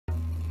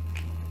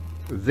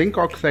Zinc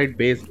oxide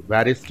based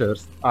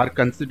varistors are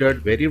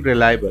considered very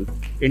reliable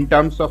in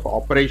terms of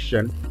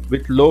operation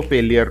with low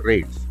failure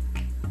rates.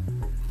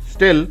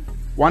 Still,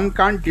 one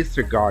can't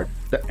disregard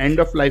the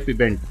end-of-life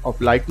event of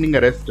lightning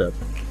arrestor,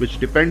 which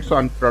depends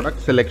on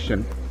product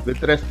selection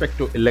with respect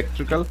to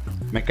electrical,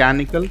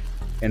 mechanical,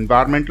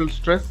 environmental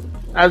stress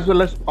as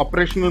well as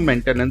operational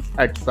maintenance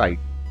at site.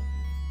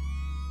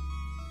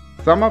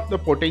 Some of the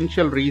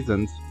potential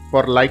reasons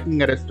for lightning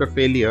arrestor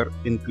failure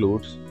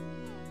includes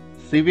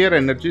severe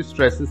energy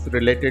stresses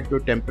related to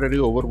temporary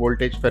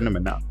overvoltage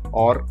phenomena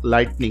or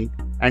lightning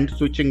and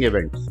switching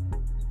events,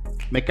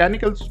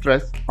 mechanical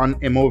stress on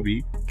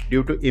MOV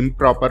due to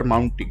improper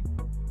mounting,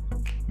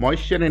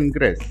 moisture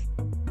ingress,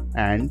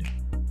 and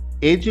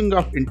aging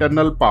of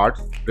internal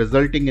parts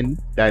resulting in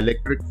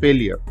dielectric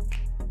failure,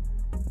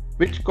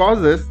 which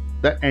causes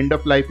the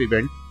end-of-life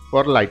event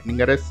for lightning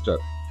arrestor.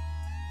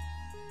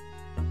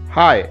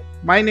 Hi,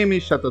 my name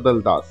is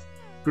Shatadal Das.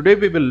 Today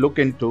we will look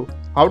into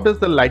how does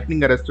the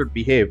lightning arrestor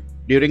behave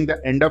during the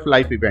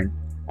end-of-life event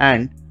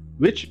and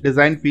which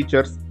design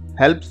features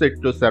helps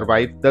it to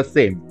survive the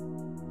same.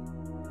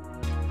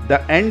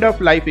 The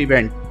end-of-life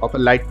event of a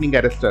lightning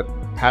arrestor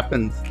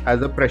happens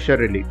as a pressure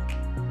relief,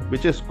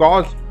 which is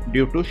caused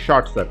due to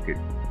short circuit.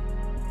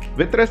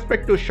 With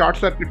respect to short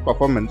circuit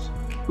performance,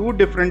 two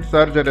different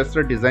surge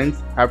arrestor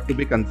designs have to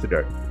be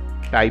considered,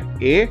 Type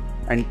A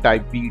and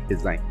Type B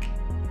design.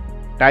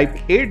 Type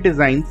A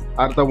designs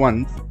are the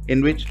ones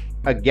in which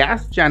a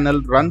gas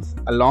channel runs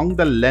along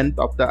the length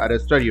of the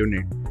arrestor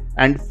unit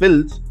and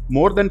fills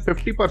more than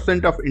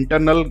 50% of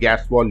internal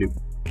gas volume,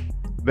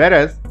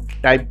 whereas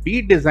Type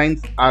B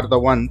designs are the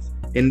ones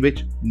in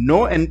which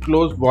no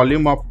enclosed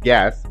volume of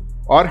gas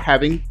or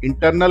having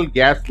internal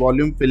gas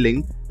volume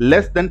filling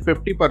less than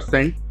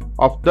 50%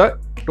 of the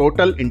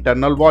total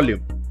internal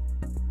volume.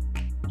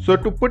 So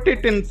to put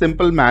it in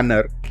simple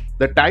manner,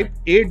 the Type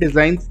A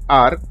designs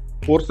are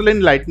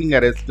porcelain lightning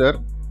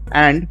arrestor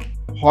and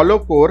hollow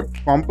core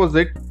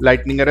composite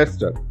lightning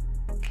arrestor,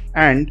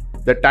 and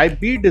the Type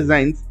B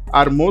designs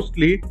are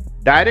mostly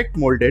direct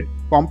molded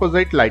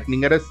composite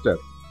lightning arrestor.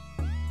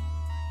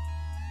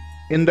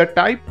 In the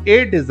Type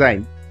A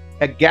design,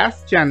 a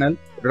gas channel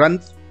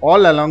runs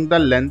all along the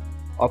length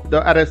of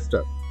the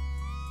arrestor.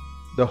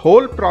 The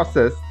whole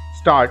process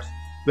starts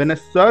when a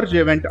surge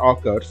event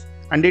occurs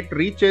and it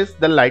reaches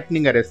the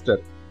lightning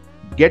arrestor,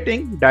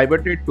 getting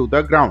diverted to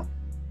the ground.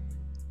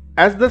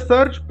 As the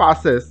surge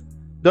passes,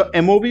 the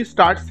MOV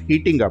starts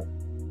heating up,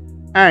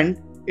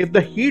 and if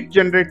the heat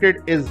generated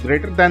is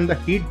greater than the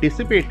heat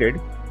dissipated,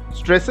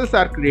 stresses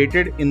are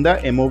created in the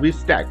MOV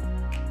stack.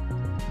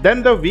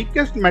 Then the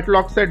weakest metal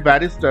oxide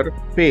varistor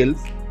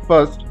fails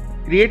first,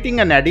 creating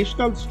an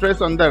additional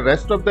stress on the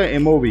rest of the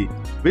MOV,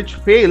 which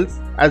fails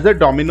as a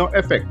domino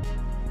effect.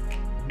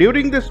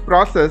 During this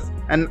process,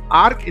 an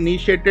arc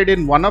initiated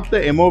in one of the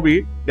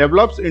MOV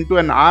develops into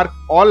an arc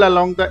all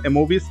along the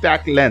MOV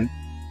stack length,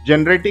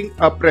 generating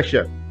a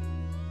pressure.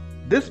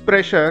 This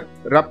pressure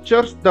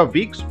ruptures the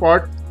weak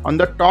spot on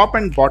the top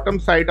and bottom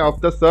side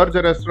of the surge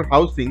arrestor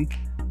housing,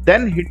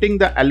 then hitting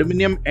the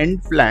aluminum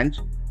end flange,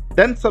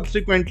 then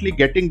subsequently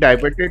getting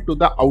diverted to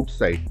the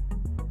outside.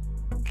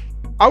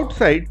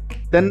 Outside,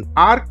 then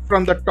arc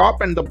from the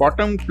top and the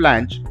bottom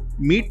flange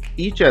meet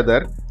each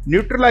other,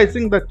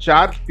 neutralizing the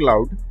charge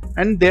cloud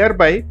and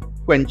thereby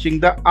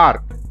quenching the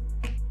arc.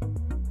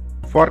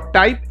 For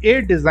Type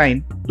A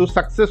design to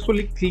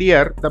successfully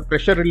clear the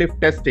pressure relief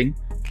testing,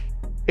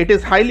 it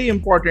is highly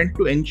important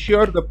to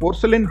ensure the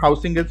porcelain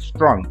housing is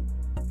strong,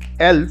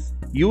 else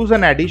use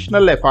an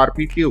additional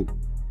FRP tube.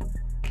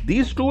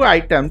 These two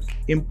items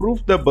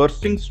improve the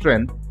bursting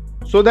strength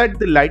so that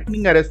the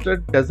lightning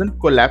arrestor doesn't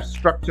collapse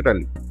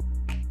structurally.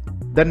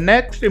 The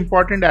next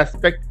important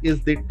aspect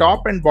is the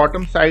top and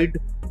bottom side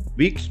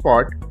weak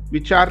spot,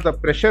 which are the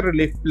pressure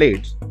relief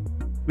plates,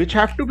 which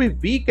have to be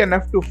weak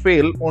enough to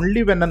fail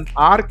only when an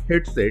arc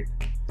hits it,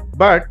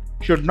 but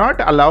should not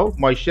allow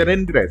moisture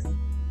ingress.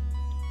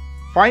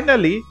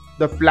 Finally,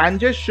 the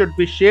flanges should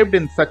be shaped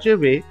in such a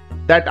way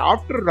that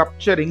after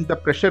rupturing the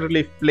pressure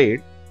relief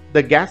plate,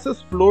 the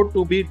gases flow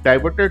to be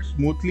diverted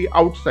smoothly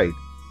outside.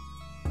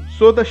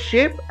 So the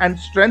shape and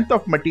strength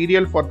of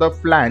material for the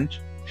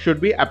flange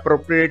should be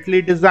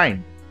appropriately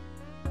designed.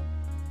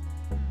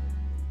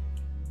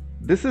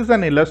 This is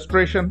an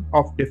illustration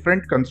of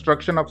different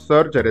construction of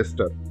surge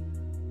arrestor.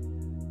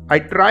 I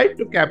tried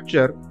to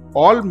capture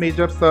all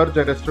major surge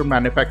arrestor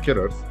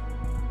manufacturers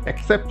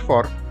except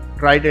for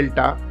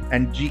Tri-Delta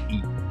and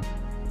GE.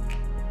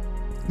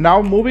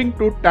 Now moving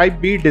to Type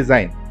B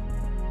design.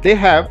 They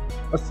have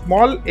a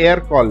small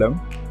air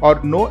column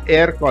or no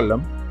air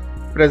column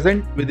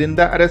present within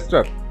the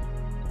arrestor.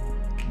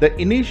 The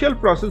initial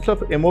process of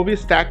MOV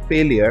stack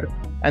failure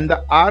and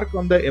the arc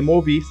on the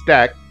MOV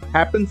stack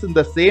happens in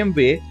the same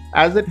way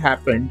as it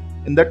happened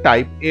in the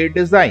Type A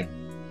design.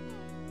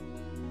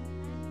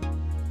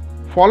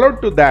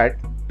 Followed to that,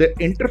 the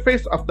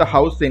interface of the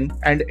housing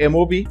and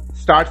MOV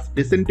starts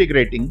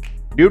disintegrating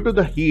due to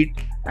the heat,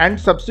 and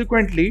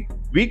subsequently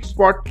weak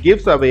spot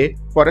gives away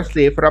for a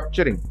safe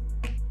rupturing.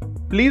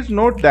 Please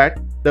note that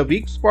the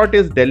weak spot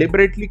is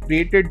deliberately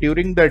created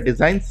during the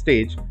design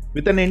stage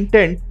with an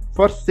intent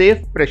for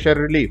safe pressure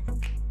relief.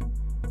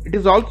 It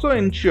is also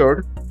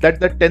ensured that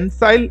the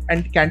tensile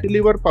and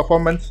cantilever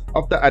performance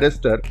of the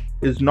arrestor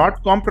is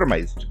not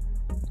compromised.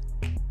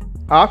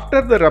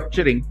 After the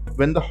rupturing,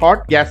 when the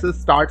hot gases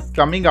starts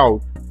coming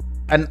out,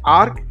 an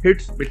arc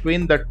hits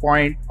between that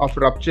point of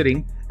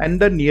rupturing and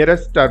the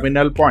nearest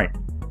terminal point.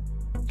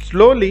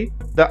 Slowly,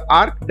 the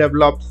arc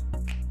develops,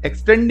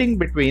 extending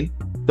between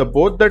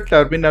both the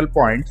terminal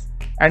points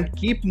and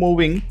keep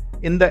moving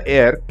in the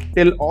air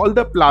till all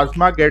the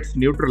plasma gets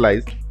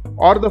neutralized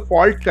or the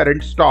fault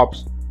current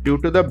stops due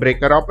to the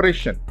breaker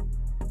operation.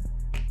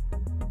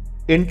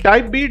 In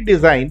Type B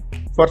design,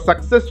 for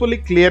successfully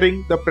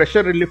clearing the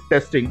pressure relief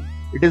testing,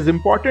 it is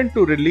important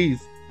to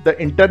release the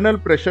internal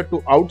pressure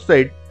to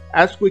outside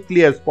as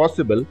quickly as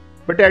possible,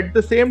 but at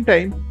the same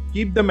time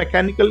keep the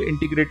mechanical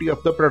integrity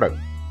of the product.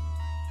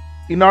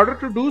 In order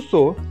to do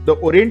so, the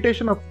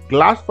orientation of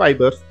glass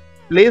fibers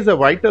plays a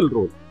vital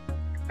role.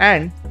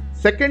 And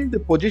second, the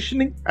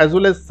positioning as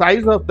well as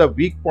size of the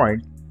weak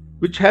point,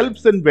 which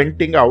helps in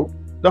venting out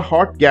the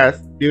hot gas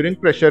during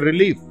pressure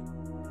relief.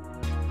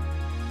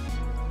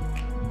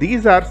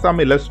 These are some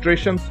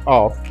illustrations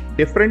of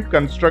different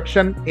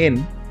construction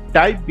in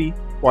Type B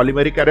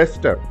polymeric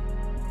arrestor.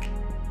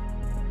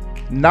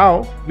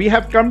 Now we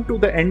have come to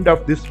the end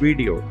of this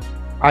video.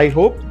 I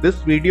hope this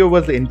video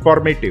was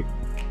informative.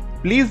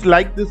 Please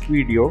like this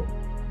video,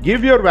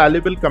 give your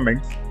valuable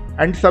comments,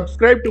 and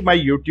subscribe to my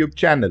YouTube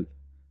channel.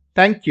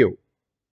 Thank you.